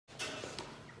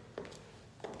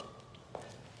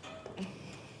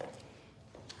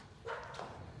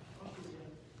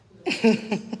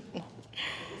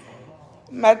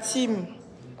Ma team.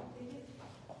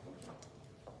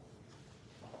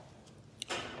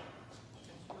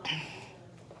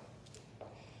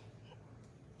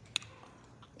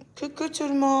 Coucou tout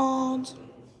le monde.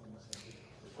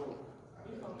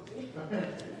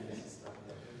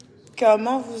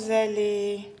 Comment vous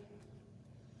allez?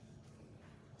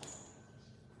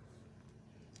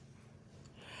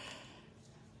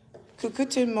 Coucou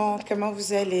tout le monde, comment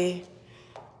vous allez?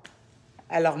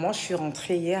 Alors moi, je suis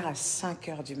rentrée hier à 5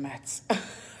 h du mat.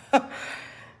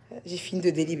 J'ai fini de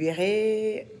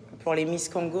délibérer. Pour les Miss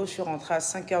Congo, je suis rentrée à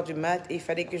 5 h du mat et il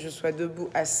fallait que je sois debout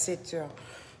à 7 h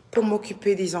pour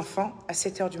m'occuper des enfants à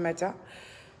 7 h du matin.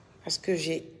 Parce que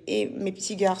j'ai et mes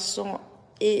petits garçons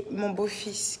et mon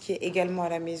beau-fils qui est également à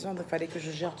la maison. Donc il fallait que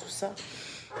je gère tout ça.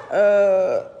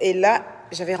 Et là,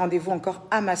 j'avais rendez-vous encore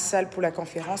à ma salle pour la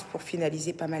conférence pour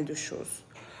finaliser pas mal de choses.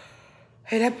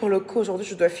 Et là, pour le coup, aujourd'hui,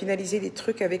 je dois finaliser des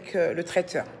trucs avec le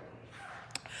traiteur.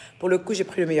 Pour le coup, j'ai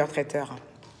pris le meilleur traiteur.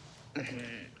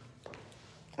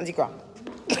 On dit quoi?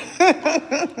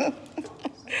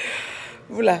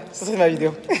 Voilà, ça c'est ma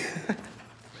vidéo.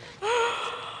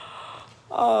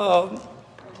 Oh.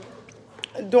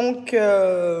 Donc,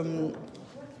 je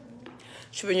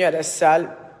suis venue à la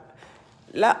salle.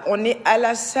 Là, on est à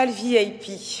la salle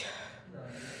VIP.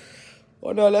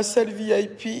 On est à la salle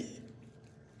VIP.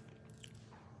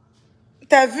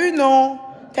 T'as vu, non?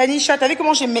 Tanisha, t'as vu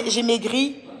comment j'ai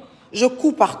maigri? Je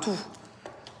couds partout.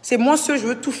 C'est moi seul, je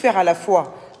veux tout faire à la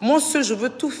fois. Moi seul, je veux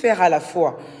tout faire à la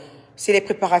fois. C'est les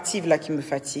préparatifs là qui me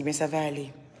fatiguent, mais ça va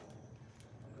aller.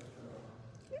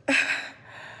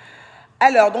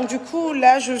 Alors, donc du coup,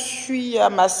 là, je suis à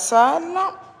ma salle.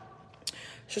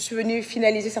 Je suis venue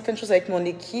finaliser certaines choses avec mon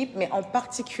équipe, mais en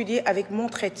particulier avec mon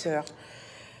traiteur.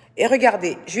 Et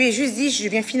regardez, je lui ai juste dit, je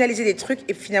viens finaliser des trucs,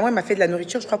 et finalement, il m'a fait de la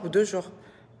nourriture, je crois, pour 2 jours.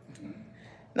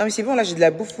 Non, mais c'est bon, là, j'ai de la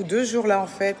bouffe pour 2 jours, là, en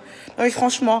fait. Non, mais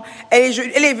franchement, elle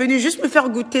est venue juste me faire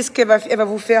goûter ce qu'elle va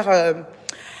vous faire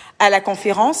à la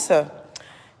conférence.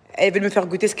 Elle est venue me faire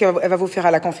goûter ce qu'elle va vous faire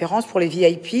à la conférence pour les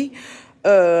VIP.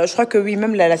 Je crois que oui,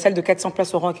 même la salle de 400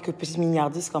 places aura quelques petits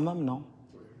milliardistes quand même, non?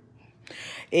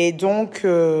 Et donc,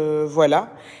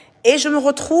 voilà. Et je me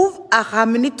retrouve à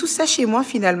ramener tout ça chez moi,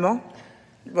 finalement.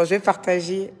 Bon, je vais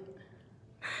partager.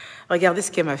 Regardez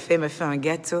ce qu'elle m'a fait. Elle m'a fait un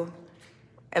gâteau.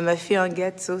 Elle m'a fait un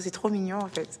gâteau. C'est trop mignon, en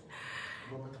fait.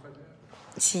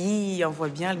 Si, on voit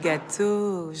bien le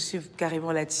gâteau. Je suis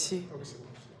carrément là-dessus.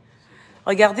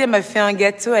 Regardez, elle m'a fait un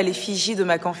gâteau à l'effigie de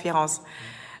ma conférence.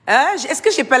 Hein? Est-ce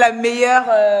que j'ai pas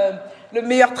le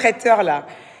meilleur traiteur, là?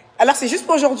 Alors, c'est juste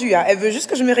pour aujourd'hui. Hein. Elle veut juste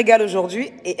que je me régale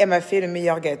aujourd'hui et elle m'a fait le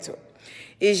meilleur gâteau.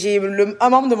 Et j'ai un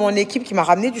membre de mon équipe qui m'a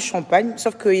ramené du champagne,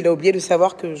 sauf qu'il a oublié de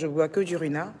savoir que je bois que du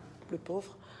Runa, le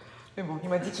pauvre. Mais bon, il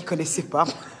m'a dit qu'il connaissait pas.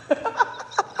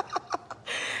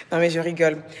 Non, mais je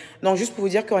rigole. Donc, juste pour vous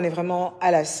dire qu'on est vraiment à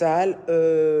la salle.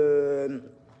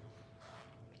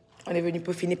 On est venu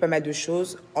peaufiner pas mal de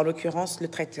choses, en l'occurrence le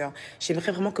traiteur.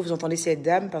 J'aimerais vraiment que vous entendiez cette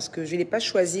dame parce que je ne l'ai pas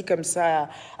choisie comme ça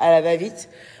à la va-vite.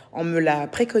 On me l'a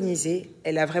préconisée.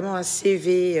 Elle a vraiment un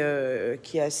CV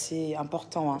qui est assez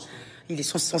important. Hein.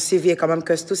 Son CV est quand même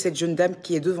costaud. Cette jeune dame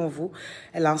qui est devant vous,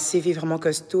 elle a un CV vraiment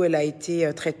costaud. Elle a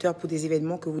été traiteur pour des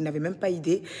événements que vous n'avez même pas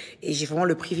idée. Et j'ai vraiment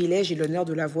le privilège et l'honneur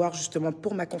de la voir justement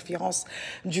pour ma conférence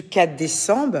du 4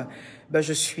 décembre. Ben,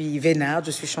 je suis vénarde,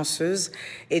 je suis chanceuse.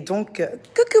 Et donc,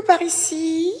 coucou par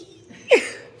ici.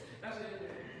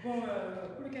 Bon,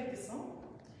 pour le 4 décembre,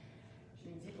 je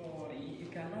me dis, bon, il est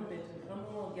quand même d'être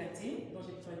vraiment gâté. Donc,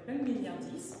 j'ai pris plein de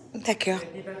milliardises. D'accord.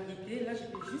 Des variétés. Là,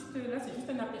 c'est juste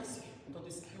un aperçu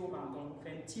de ce qu'il y aura. Donc, on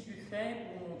fait un petit buffet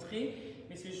pour montrer.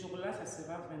 Mais ce jour-là, ça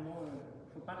sera vraiment, il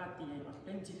ne faut pas rater. Il y aura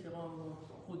plein de différents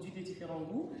produits de différents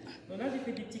goûts. Donc là, j'ai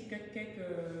fait des petits cupcakes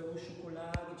au chocolat,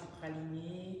 avec du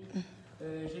praliné.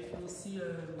 J'ai fait aussi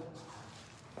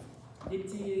des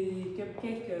petits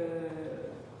cupcakes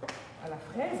à la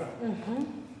fraise.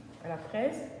 À la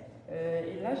fraise.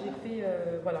 Et là, j'ai fait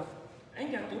voilà, un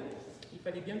gâteau. Il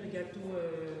fallait bien le gâteau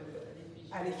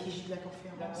à l'effigie de la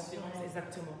conférence. La conférence,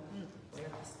 exactement. Voilà,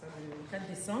 c'est le 4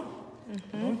 décembre.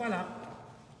 Donc voilà.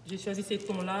 J'ai choisi ces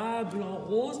tons-là,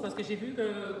 blanc-rose, parce que j'ai vu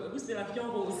que vous, c'est la vie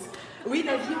en rose. Oui,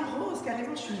 la vie en rose,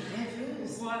 carrément, je suis une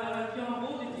rêveuse. Voilà, la vie en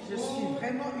rose. Je suis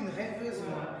vraiment une rêveuse,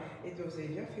 moi. Et donc, vous avez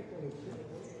bien fait pour le coup.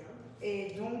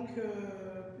 Et donc...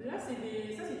 Là, ça,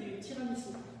 c'est du tiramisu.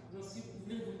 Donc, si vous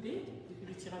voulez goûter, j'ai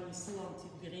fait du tiramisu en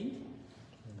petite verrine.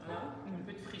 Voilà, un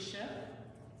peu de fraîcheur.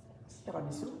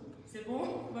 Tiramisu. C'est bon,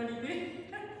 validé.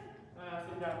 Voilà,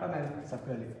 c'est là. Pas mal. Ça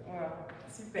peut aller. Voilà,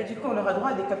 super. Et du coup, on aura droit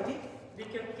à des cupcakes? Des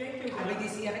cupcakes. Avec des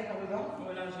cigarettes par dedans?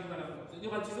 Voilà, il y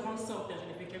aura différentes sortes. J'en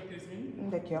ai fait quelques-unes.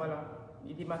 D'accord. Voilà.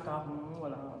 Et des macarons,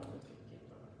 voilà.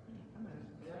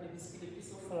 Les biscuits, les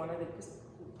plus au fond, voilà, les plus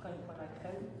prennent par la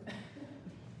crème.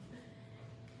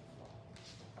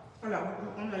 Alors,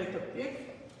 on a les cupcakes.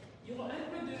 Il y aura un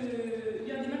peu de. Il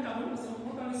y a des macarons, mais c'est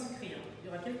vraiment pas le sucré. Hein. Il y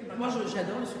aura quelques macarons. Moi,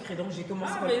 j'adore le sucré, donc j'ai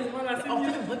commencé par. Mais voilà, En fait, on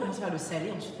devrait commencer par le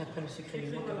salé, ensuite après le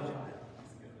sucré.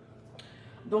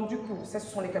 Donc, du coup, ça,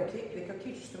 ce sont les cupcakes. Les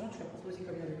cupcakes, justement, tu vas proposer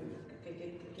comme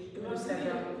le salé.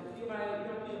 Il y aura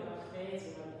fraise,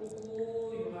 il y aura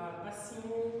coco, il y aura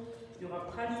passion, il y aura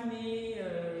praliné,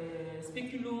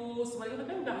 spéculoos. Il y aura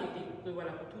plein de variétés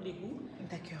voilà, pour tous les goûts.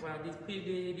 D'accord. Voilà,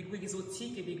 des goûts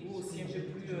exotiques et des goûts aussi un peu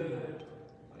plus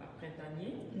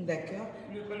printaniers. D'accord.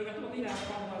 Le gâteau, il a la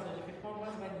framboise. J'ai fait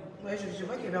framboise vanille. Ouais, je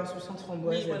vois qu'il y avait un soupçon de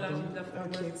framboise. Oui, voilà, j'ai mis de la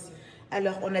framboise aussi.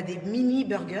 Alors, on a des mini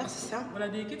burgers, c'est ça? Voilà,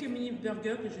 quelques mini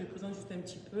burgers que je vais présenter juste un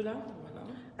petit peu là. Voilà.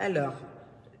 Alors,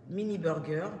 mini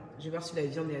burger, je vais voir si la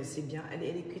viande est assez bien. Elle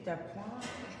est cuite à point.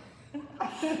 Vous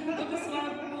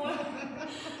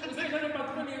savez, le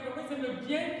patron, c'est le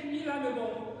bien cuit là, mais bon,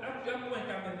 à point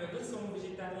quand même. D'autres sont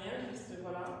végétariens, juste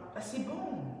voilà. Ah, c'est bon.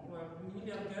 Voilà, mini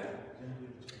burger.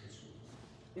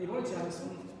 Et bon, le tiramisu.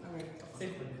 Ah ouais.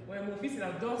 Mon fils, il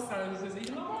adore ça. Je lui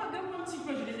dis, maman, donne-moi un petit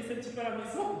peu. Je l'ai laissé un petit peu à la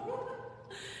maison.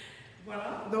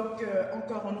 Voilà. Donc,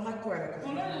 encore, on aura quoi là?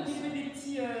 On a des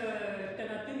petits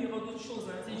canapés, mais il y aura d'autres choses.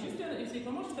 Hein. C'est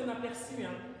vraiment juste un aperçu.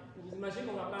 Hein. Vous imaginez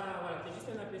qu'on va pas. Voilà, c'est juste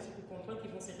un aperçu pour comprendre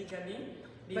qu'ils vont se régaler.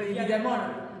 Bah, évidemment,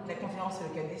 la conférence c'est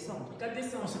le 4 décembre. Le 4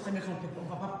 décembre. On sait très bien qu'on ne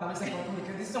va pas parler 50 ans le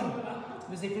 4 décembre.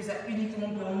 Vous avez fait ça uniquement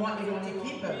pour moi et mon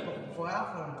équipe pour pouvoir.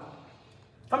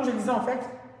 Comme je disais, en fait,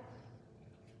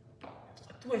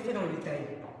 tout est fait dans le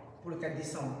détail pour le 4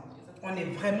 décembre. On est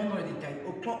vraiment dans le détail,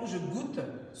 au point où je goûte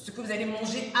ce que vous allez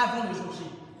manger avant le jour J.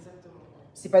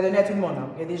 C'est pas donné à tout le monde.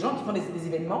 Hein. Il y a des gens qui font des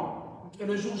événements, et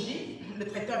le jour J, le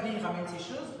traiteur vient, il ramène ces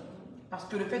choses, parce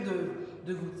que le fait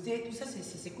de goûter, tout ça,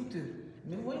 c'est coûteux.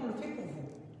 Mais vous voyez, on le fait pour vous.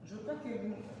 Je veux pas que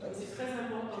vous... C'est très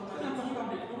important. Très important.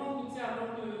 Mais comment goûter avant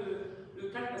le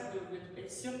 4 parce que vous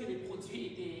êtes sûr que les produits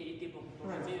étaient bons. Donc,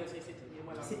 voilà.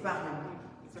 C'est pas rien.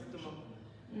 Exactement.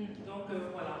 Donc,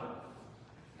 voilà.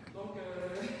 Donc,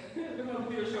 je vais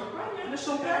goûter le champagne. Le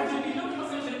champagne? Je dis non,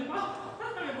 parce que je n'aime pas.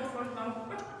 Mais bon, ça va.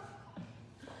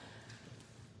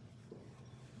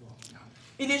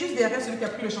 Il est juste derrière celui qui a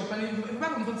pris le champagne. Il ne veut pas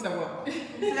comprendre de savoir.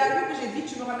 C'est la rue que j'ai dit,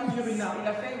 tu me ramènes du ruinard. Il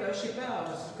a fait, je ne sais pas,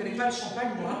 je ne connais pas le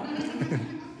champagne, moi.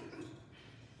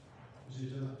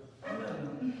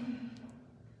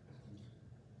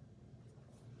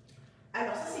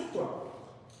 Alors, ça, c'est quoi?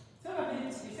 Ça,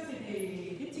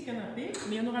 c'est des petits canapés,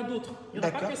 mais il y en aura d'autres. Il n'y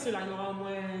aura pas que cela. Il y aura au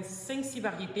moins 5-6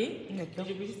 variétés.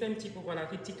 J'ai vu juste un petit peu, voilà,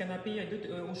 des petits canapés, il y a d'autres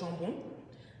au jambon.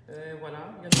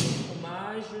 Voilà, il y a du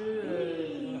fromage, il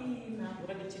y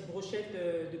aura des petites brochettes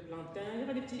de plantain, il y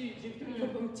aura des petits, un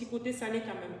petit côté salé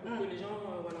quand même, pour que les gens,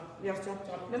 voilà. Bien sûr.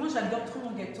 Mais moi, j'adore trop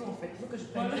mon gâteau, en fait. Il faut que je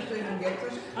prenne une photo de mon gâteau.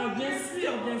 Ah, bien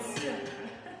sûr, bien sûr.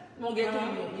 Mon gâteau,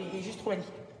 il est juste trop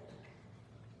magnifique.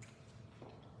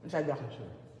 J'adore.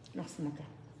 Merci, mon cœur.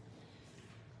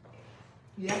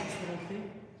 Hier,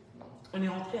 on est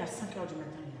rentré à 5 h du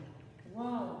matin.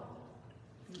 Waouh.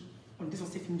 On était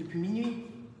censé finir depuis minuit.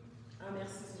 Ah,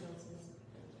 merci, c'est gentil.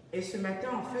 Et ce matin,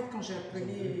 en fait, quand j'ai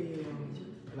appelé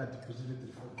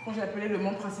le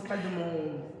membre principal de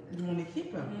mon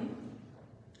équipe,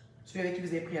 celui avec qui vous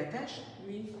avez pris la tâche,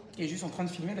 qui est juste en train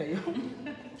de filmer d'ailleurs,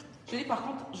 je lui ai dit par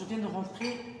contre, je viens de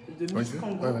rentrer de Miss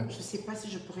Congo, je ne sais pas si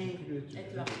je pourrais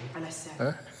être là, à la salle.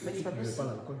 Hein? Mais c'est pas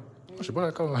possible. Je suis pas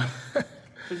d'accord.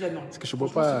 Je dis ah non. Parce que je bois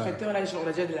pas. Ce traiteur là, on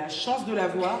a déjà de la chance de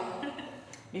l'avoir.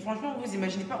 Mais franchement, vous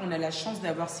imaginez pas, on a la chance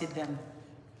d'avoir cette dame.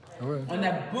 Ouais. On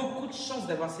a beaucoup de chance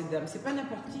d'avoir cette dame. C'est pas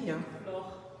n'importe qui. Hein.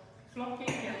 Flore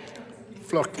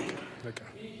Cake. D'accord.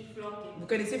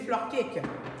 connaissez Flore Cake.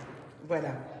 Voilà.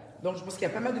 Donc je pense qu'il y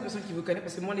a pas mal de personnes qui vous connaissent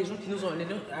parce que moi les gens qui nous ont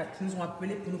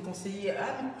appelés pour nous conseiller,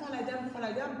 ah prends la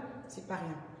dame, c'est pas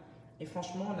rien. Et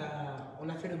franchement on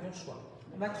a fait le bon choix.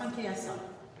 On va trinquer à ça.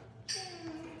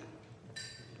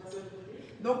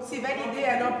 Donc c'est validé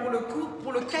alors pour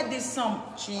le 4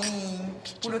 décembre.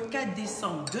 Pour le 4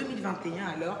 décembre 2021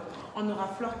 alors, on aura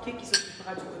Flore Cake qui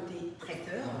s'occupera du côté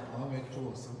traiteur.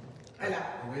 Voilà.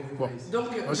 Bon.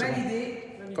 Donc validé.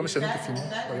 Comme c'est nous qui finissons.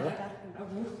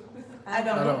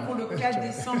 Alors, donc, pour le 4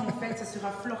 décembre, en fait, ça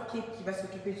sera Flore Cake qui va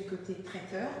s'occuper du côté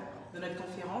traiteur de notre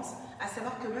conférence. À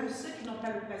savoir que même ceux qui n'ont pas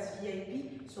le pass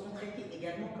VIP seront traités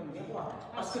également comme des rois.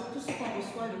 Parce que tous ceux qu'on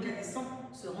reçoit le 4 décembre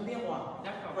seront des rois.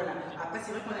 Voilà. Après,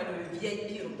 c'est vrai qu'on a le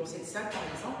VIP dans cette salle, par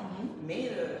exemple, mais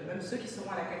même ceux qui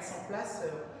seront à la 400 places, on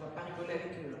ne va pas rigoler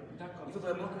avec eux. D'accord. Il faut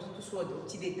vraiment que tout soit aux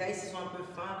petits détails, s'ils sont un peu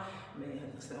fins, mais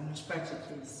ça ne mange pas à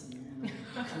checker ici.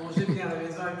 On mange bien à la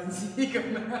maison à midi quand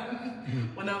même.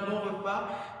 On a un bon repas,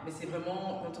 mais c'est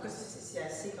vraiment, en tout cas c'est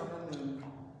assez quand même,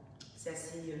 c'est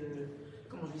assez,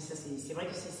 comment je dis ça, c'est vrai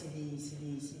que c'est des,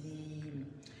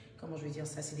 comment je vais dire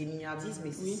ça, c'est des milliardises,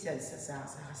 mais oui. ça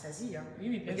rassasie. Hein.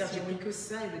 Oui, bien Regarde, sûr. j'ai pris que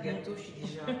ça et le gâteau, je suis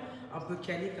déjà un peu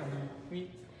calée quand même. Oui.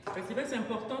 C'est vrai que c'est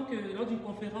important que lors d'une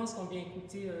conférence qu'on vient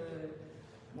écouter,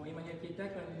 Emmanuelle Keïta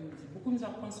qui va beaucoup nous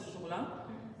apprendre ce jour-là.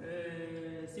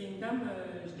 C'est une dame,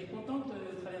 j'étais contente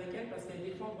de travailler avec elle parce qu'elle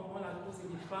défend vraiment la cause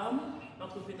des femmes,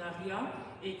 l'entrepreneuriat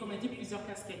et comme elle dit plusieurs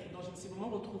casquettes. Donc je me suis vraiment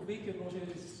retrouvée que pour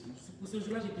ce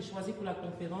jour-là j'ai été choisie pour la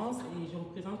conférence et je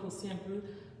représente aussi un peu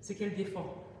ce qu'elle défend.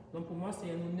 Donc pour moi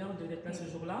c'est un honneur d'être là ce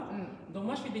jour-là. Donc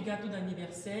moi je fais des gâteaux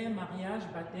d'anniversaire, mariage,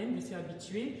 baptême, je suis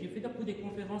habituée. Je fais des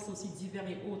conférences aussi diverses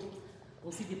et autres,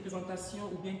 aussi des présentations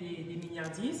ou bien des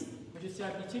milliardises. Je suis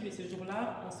habituée, mais ce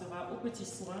jour-là on sera au petit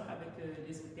soin avec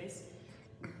les hôtesses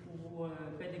pour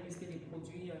faire déguster les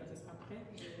produits, ça sera prêt.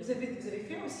 Vous avez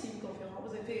fait aussi une conférence,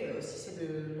 vous avez fait aussi c'est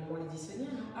de moment l'éditionnaire,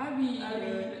 non? Ah oui,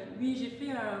 oui j'ai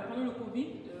fait pendant le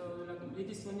Covid,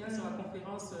 l'éditionnaire sur la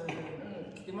conférence,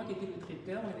 c'était moi qui étais le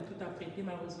traiteur, on avait tout à traiter,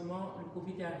 malheureusement le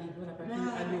Covid est arrivé, on n'a pas pu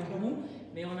aller au bout,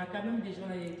 mais on a quand même déjà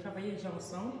travaillé déjà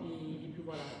ensemble et puis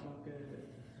voilà. Donc,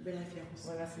 belle référence.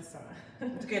 Voilà, c'est ça.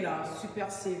 En tout cas, elle a un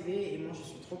super CV et moi je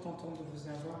suis trop contente de vous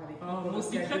avoir avec moi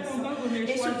aussi très contente de mes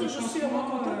choix. Et surtout, je suis vraiment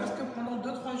contente parce que pendant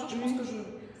 2-3 jours, je pense que je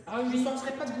ne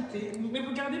sortirai pas de goûter. Mais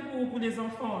vous gardez pour les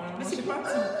enfants. Hein. Mais c'est pas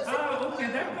Ah, ok,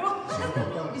 d'accord.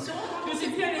 Ils seront contents. Je me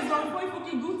suis dit, les enfants, il faut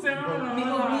qu'ils goûtent. Hein. Mais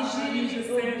obligé,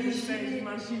 je sais,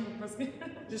 j'imagine. Parce que...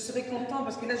 Je serai contente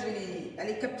parce que là, je vais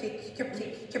aller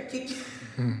cupcake.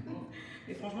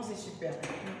 Mais franchement, c'est super.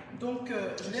 Donc,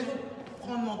 je vais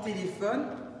reprendre mon téléphone.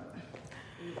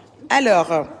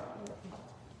 Alors,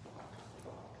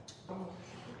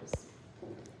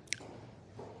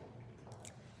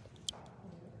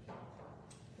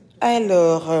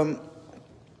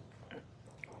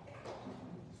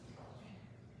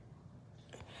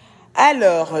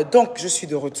 donc je suis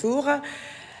de retour.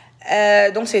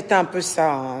 Donc c'était un peu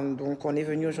ça. Hein. Donc on est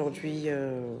venu aujourd'hui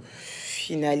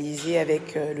finaliser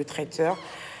avec le traiteur.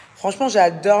 Franchement,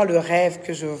 j'adore le rêve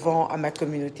que je vends à ma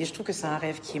communauté. Je trouve que c'est un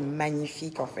rêve qui est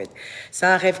magnifique en fait. C'est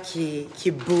un rêve qui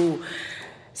est beau.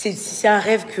 C'est un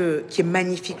rêve qui est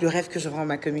magnifique, le rêve que je vends à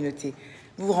ma communauté.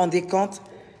 Vous vous rendez compte?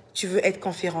 Tu veux être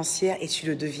conférencière et tu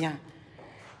le deviens.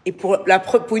 Et pour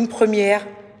une première,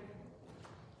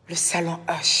 le salon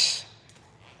H.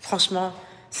 Franchement,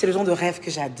 c'est le genre de rêve que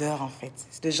j'adore en fait.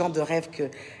 C'est le genre de rêve que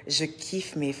je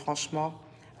kiffe, mais franchement,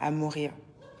 à mourir.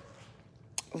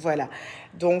 Voilà.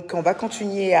 Donc, on va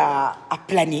continuer à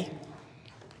planer.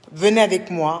 Venez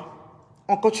avec moi.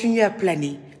 On continue à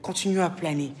planer. Continuons à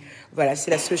planer. Voilà,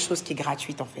 c'est la seule chose qui est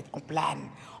gratuite en fait. On plane,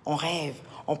 on rêve,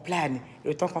 on plane. Et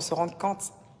le temps qu'on se rende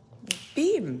compte,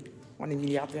 bim, on est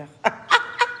milliardaire.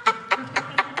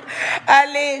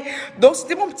 Allez, donc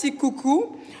c'était mon petit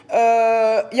coucou.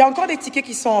 Il y a encore des tickets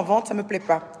qui sont en vente, ça me plaît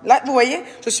pas. Là, vous voyez,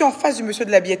 je suis en face du monsieur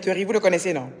de la billetterie, vous le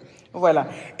connaissez, non? Voilà.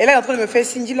 Et là, il est en train de me faire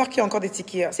signe, dis-leur qu'il y a encore des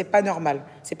tickets. C'est pas normal.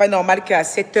 C'est pas normal qu'à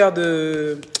 7 heures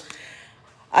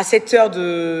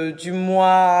du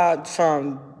mois,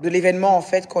 enfin, de l'événement, en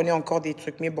fait, qu'on ait encore des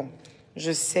trucs. Mais bon,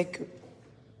 je sais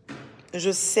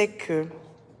que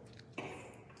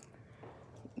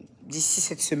d'ici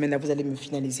cette semaine, là, vous allez me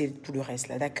finaliser tout le reste,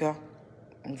 là, d'accord?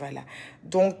 Voilà.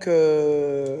 Donc,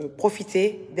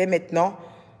 profitez dès maintenant.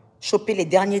 Chopez les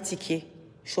derniers tickets.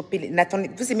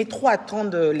 Vous aimez trop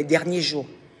attendre les derniers jours.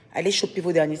 Allez choper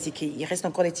vos derniers tickets. Il reste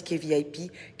encore des tickets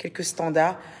VIP, quelques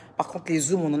standards. Par contre, les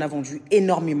Zooms, on en a vendu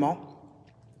énormément.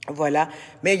 Voilà.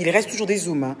 Mais il reste toujours des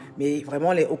Zooms. Hein. Mais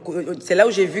vraiment, c'est là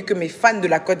où j'ai vu que mes fans de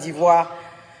la Côte d'Ivoire...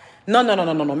 Non.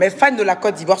 Mes fans de la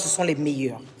Côte d'Ivoire, ce sont les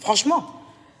meilleurs. Franchement.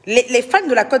 Les fans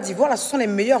de la Côte d'Ivoire, là, ce sont les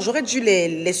meilleurs. J'aurais dû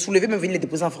les soulever, me venir les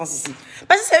déposer en France ici.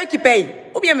 Parce que c'est eux qui payent.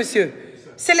 Ou bien, monsieur,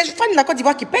 c'est les fans de la Côte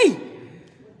d'Ivoire qui payent.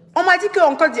 On m'a dit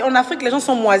qu'en Afrique, les gens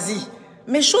sont moisis.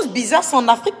 Mais chose bizarre, c'est en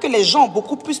Afrique que les gens ont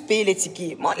beaucoup plus payé les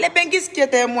tickets. Moi, les benguistes qui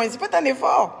étaient moins, c'est pas un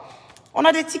effort. On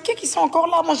a des tickets qui sont encore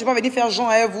là. Moi, je ne vais pas venir faire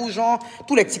genre,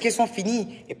 tous les tickets sont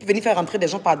finis. Et puis venir faire rentrer des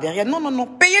gens par derrière. Non.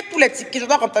 Payez tous les tickets. Je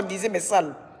dois rentabiliser mes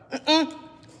salles.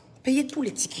 Payez tous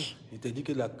les tickets. Il t'a dit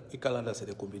que la Ekalanda, c'est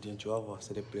des comédiens, tu vas voir,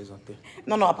 c'est des plaisantés.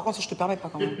 Non, par contre, je te permets pas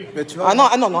quand même. Mais tu vois, non.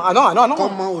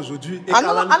 Comment aujourd'hui,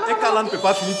 Ekalanda ne peut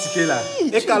pas finir ticket là.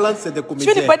 Ekalanda, c'est des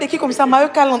comédiens. Tu n'es pas des qui comme ça, ma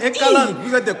Ekalanda. Ekalanda,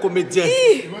 vous êtes des comédiens.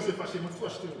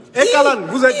 Ekalanda,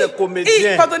 vous êtes des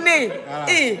comédiens. Pardonnez.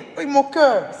 Oui, mon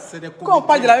cœur. C'est des comédiens. Quand on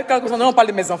parle de la Ekalanda, on parle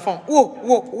de mes enfants.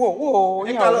 Wow.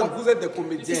 Ekalanda, vous êtes des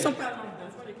comédiens.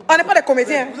 On n'est pas des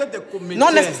comédiens. Vous êtes des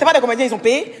comédiens. Non, c'est pas des comédiens, ils ont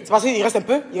payé. C'est parce qu'il reste un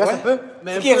peu. Il reste un peu.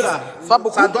 Mais Ce qui reste, là, c'est pas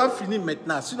beaucoup. ça doit finir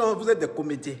maintenant. Sinon, vous êtes des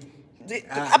comédiens.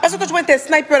 Parce que tu vois tes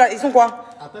snipers là, ils sont quoi?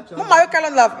 Mon Mario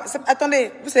Caland là,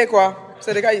 attendez, vous savez quoi?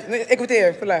 C'est des gars,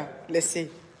 écoutez, faut là,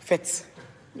 laissez, faites.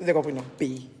 Vous avez compris, non?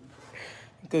 Payez.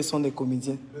 Que ce sont des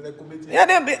comédiens. Des comédiens.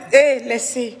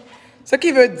 Laissez. Ce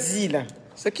qu'il veut dire là,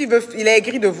 ce qu'il veut, il est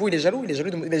aigri de vous, il est jaloux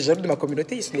de ma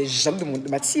communauté, il est jaloux de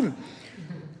ma team.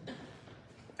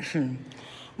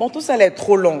 Bon, tout ça, est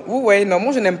trop long. Vous voyez, non,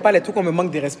 moi, je n'aime pas les trucs qu'on me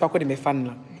manque de respect à cause de mes fans,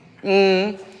 là.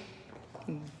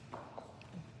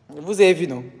 Vous avez vu,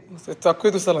 non? C'est à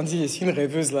cause de ça, on dit, je suis une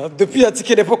rêveuse, là. Depuis la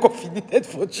ticket d'époque, on finit d'être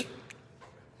foutu.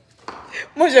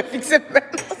 Moi, j'ai fixé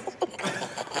maintenant.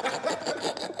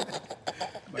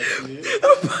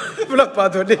 Vous la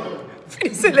pardonnez.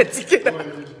 Finissez les tickets, là.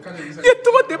 Il est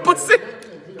trop dépensé.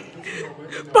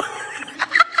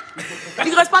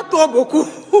 Il ne reste pas trop beaucoup.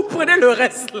 Vous prenez le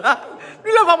reste là.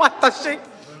 Lui là va m'attacher.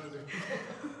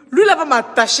 Lui là va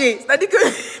m'attacher. C'est-à-dire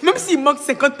que même s'il manque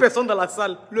 50 personnes dans la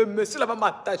salle, le monsieur là va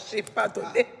m'attacher.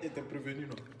 Pardonnez. Il était prévenu,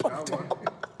 non?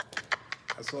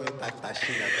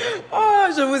 Oh,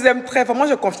 je vous aime très fort. Moi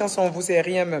j'ai confiance en vous, c'est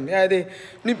rien même. Regardez,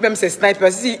 lui même c'est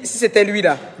sniper. Si c'était lui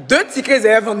là, 2 tickets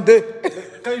et 22.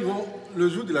 Quand ils vont, le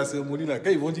jour de la cérémonie là, quand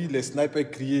ils vont dire les snipers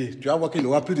crier, tu vas voir qu'il y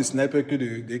aura plus de snipers que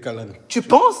de Kalan. Tu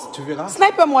penses? Tu verras.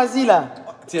 Sniper moisi là.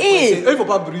 Eux, ils ne font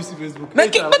pas bruit sur Facebook. Mais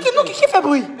qui fait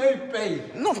bruit? Eux, ils payent.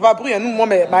 Non, on ne fait pas bruit. Nous, moi,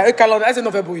 mais eux, Kalan, elles ne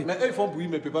fait bruit. Mais eux, ils font bruit,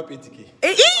 mais ils ne peuvent pas payer ticket.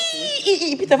 Peter,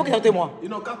 il faut qu'il t'ajoute moi. Ils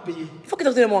n'ont qu'à payer. Il faut qu'il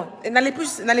t'ajoute moi. N'allez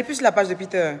plus sur la page de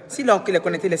Peter. S'il est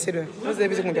connecté, laissez-le. Vous avez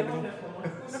vu ce qu'on a.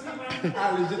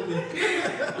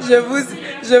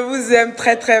 Je vous aime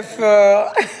très très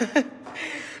fort.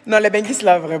 Non, les Benguis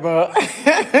là, vraiment.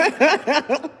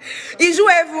 Il joue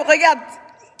avec vous, regarde.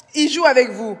 Il joue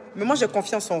avec vous. Mais moi, j'ai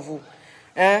confiance en vous.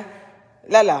 Hein?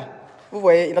 Là, vous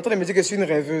voyez, il est en train de me dire que je suis une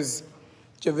rêveuse.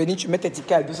 Tu es venu, tu mets tes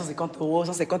tickets à 250 €,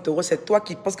 150 €, c'est toi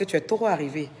qui penses que tu es trop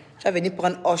arrivé. Tu es venu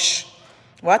prendre hoche.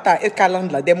 Voilà, tu as Caland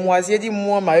là, des moisies. Dis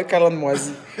moi, ma Caland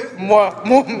moisie. moi,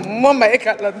 ma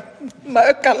Caland.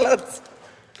 Ma Caland.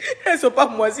 Elles ne sont pas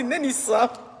moisies, ni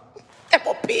ça. Elles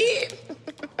vont payer.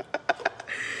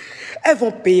 Elles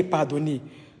vont payer, pardonner.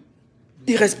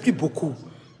 Il ne reste plus beaucoup.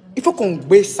 Il faut qu'on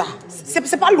baisse ça.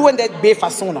 C'est pas loin d'être bé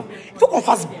façon là. Il faut qu'on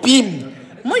fasse bim.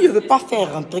 Moi, je ne veux pas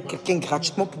faire rentrer quelqu'un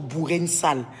gratuitement pour bourrer une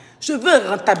salle. Je veux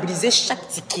rentabiliser chaque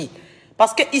ticket.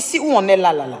 Parce que ici où on est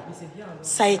là,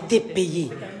 ça a été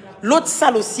payé. L'autre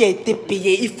salle aussi a été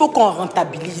payée. Il faut qu'on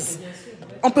rentabilise.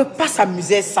 On ne peut pas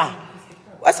s'amuser à ça.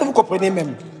 Est-ce que vous comprenez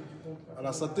même? À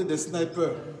la santé des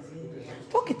snipers.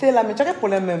 Faut quitter là, mais tu as quel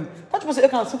problème même? Toi, tu penses que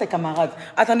quand sont tes camarades.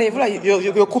 Attendez, voilà,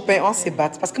 je coupe, on se bat.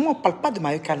 Parce que moi, on ne parle pas de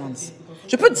Mario Caland.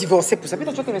 Je peux divorcer pour ça. Mais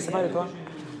toi, tu veux que je me sépare de toi?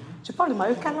 Je parle de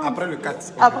Mario Caland. Après le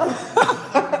 4.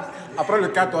 Après le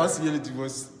 4, on va signer le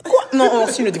divorce. Quoi? Non, on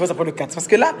signe le divorce après le 4. Parce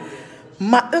que là,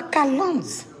 Mario Caland.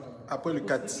 Après le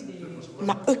 4.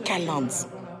 Mario Caland.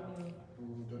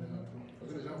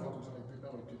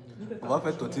 On va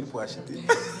faire tontine pour acheter.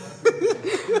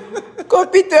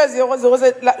 Peter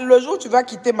 007, le jour où tu vas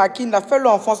quitter Makin, fais-le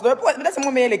en France. Là, c'est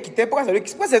moi, mais elle est quittée. Pourquoi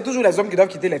c'est toujours les hommes qui doivent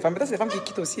quitter les femmes? Peut-être c'est les femmes qui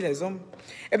quittent aussi les hommes.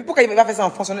 Et puis pourquoi il va faire ça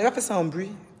en France? Il va faire ça en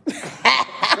bruit.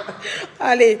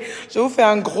 Allez, je vous fais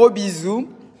un gros bisou.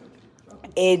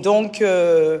 Et donc,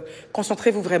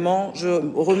 concentrez-vous vraiment. Je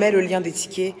remets le lien des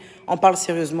tickets. On parle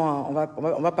sérieusement. Hein.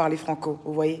 On va parler franco.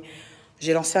 Vous voyez,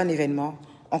 j'ai lancé un événement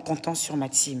en comptant sur ma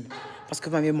team. Parce que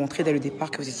vous m'avez montré dès le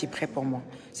départ que vous étiez prêts pour moi.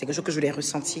 C'est quelque chose que je l'ai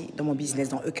ressenti dans mon business,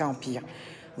 dans EK Empire.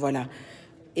 Voilà.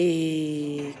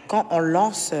 Et quand on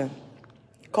lance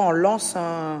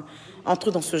un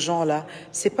truc dans ce genre-là,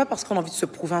 c'est pas parce qu'on a envie de se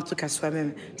prouver un truc à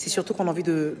soi-même. C'est surtout qu'on a envie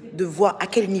de voir à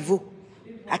quel niveau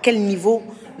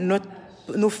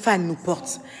nos fans nous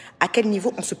portent, à quel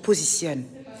niveau on se positionne.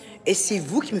 Et c'est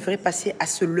vous qui me ferez passer à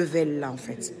ce level-là, en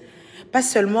fait. Pas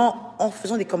seulement en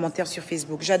faisant des commentaires sur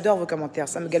Facebook. J'adore vos commentaires,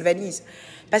 ça me galvanise.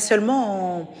 Pas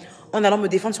seulement en allant me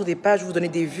défendre sur des pages, vous donner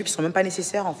des vues qui ne sont même pas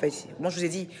nécessaires, en fait. Moi, je vous ai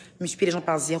dit, multiplier les gens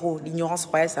par 0. L'ignorance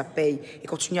royale, ça paye. Et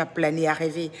continue à planer, à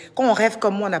rêver. Quand on rêve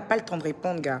comme moi, on n'a pas le temps de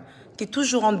répondre, gars. Tu es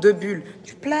toujours en 2 bulles.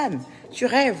 Tu planes, tu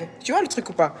rêves. Tu vois le truc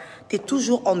ou pas? Tu es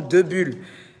toujours en 2 bulles.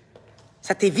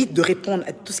 Ça t'évite de répondre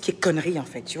à tout ce qui est connerie, en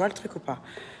fait. Tu vois le truc ou pas?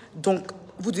 Donc,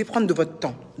 vous devez prendre de votre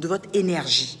temps, de votre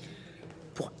énergie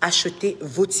pour acheter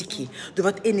vos tickets, de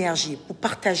votre énergie pour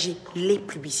partager les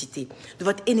publicités, de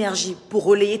votre énergie pour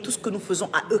relayer tout ce que nous faisons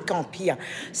à EK Empire.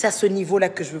 C'est à ce niveau-là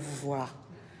que je veux vous voir.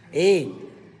 Et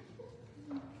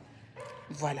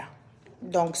voilà.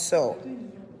 Donc,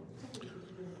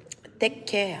 take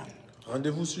care.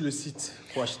 Rendez-vous sur le site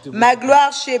pour acheter. Ma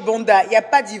gloire chez Bonda. Il n'y a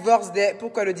pas de divorce.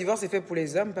 Pourquoi le divorce est fait pour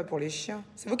les hommes, pas pour les chiens?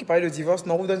 C'est vous qui parlez de divorce.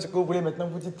 Non, vous donnez ce que vous voulez maintenant.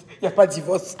 Vous dites il n'y a pas de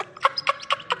divorce.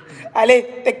 Allez,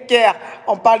 take care.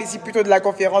 On parle ici plutôt de la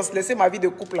conférence. Laissez ma vie de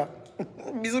couple là.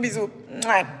 Bisous, bisous.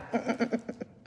 Ouais.